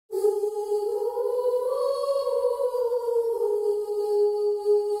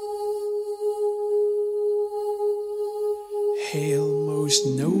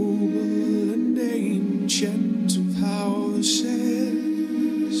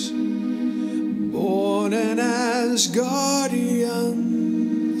an Asgardian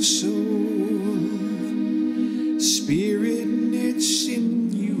soul, spirit knits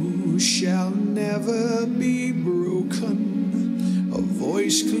in you shall never be broken, a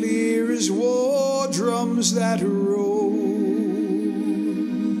voice clear as war drums that roll.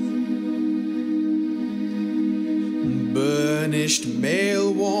 Burnished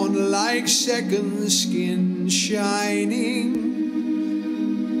mail worn like second skin shining,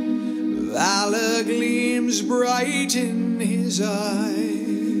 valor gleams bright in his eye.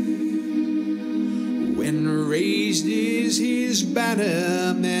 When raised is his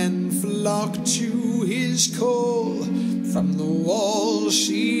banner, men flock to his call. From the walls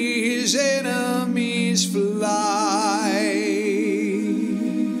see his enemies fly.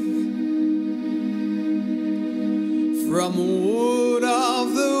 From wood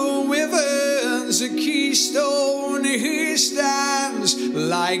of the wyverns, a keystone he stands,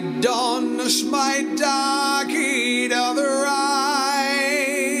 like dawn to smite dark-eyed other eyes.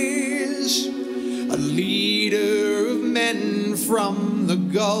 A leader of men from the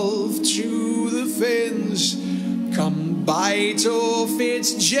Gulf to the Fens, come Bytor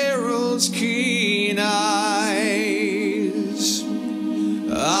Fitzgerald's keen eyes.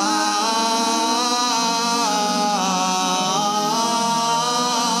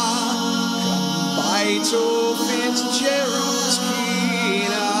 Bytor Fitzgerald's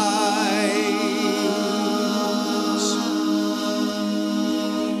keen eyes.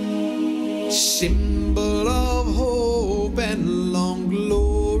 Symbol of hope and long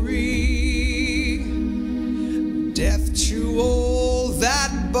glory, death to all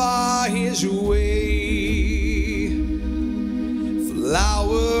that bar his way.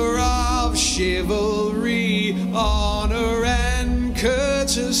 Flower of chivalry, honor and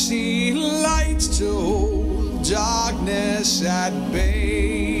courtesy, light to hold darkness at bay.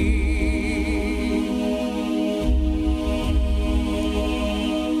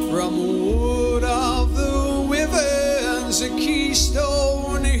 From wood of the wyverns, a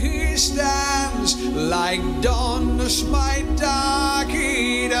keystone he stands, like dawn to smite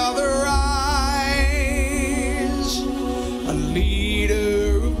dark-eyed other eyes. A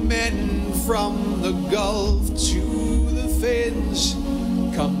leader of men from the Gulf to the Fens,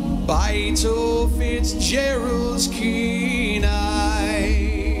 come Bytor Fitzgerald's keen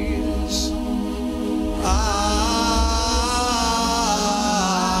eyes.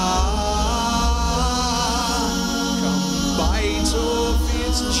 Come Bytor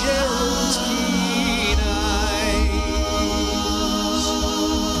Fitzgerald's keen eyes.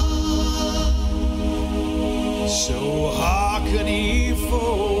 So hearken, ye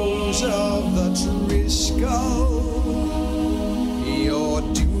foes of the Driscoll, your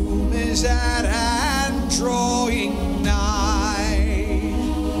doom is at hand, drawing nigh.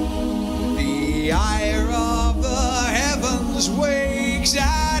 The ire of the heavens wakes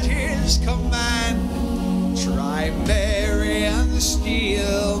at his command. Triberian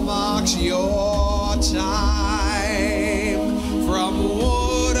steel marks your time. From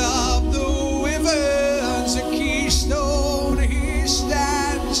wood of the wyverns, a keystone he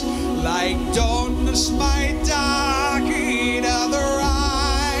stands, like dawn to smite dark-eyed other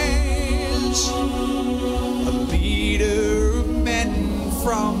eyes. A leader of men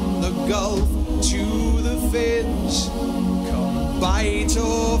from the Gulf to the Fens, come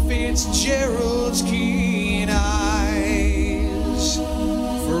Bytor Fitzgerald's keen eyes.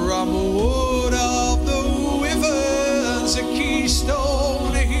 From wood of the wyverns, a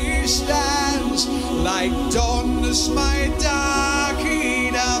keystone he stands, like dawn to smite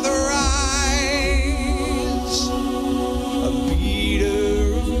dark-eyed other eyes. A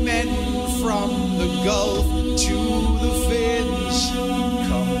leader of men from the Gulf to the Fens,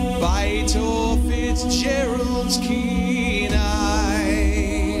 come Bytor Fitzgerald's keen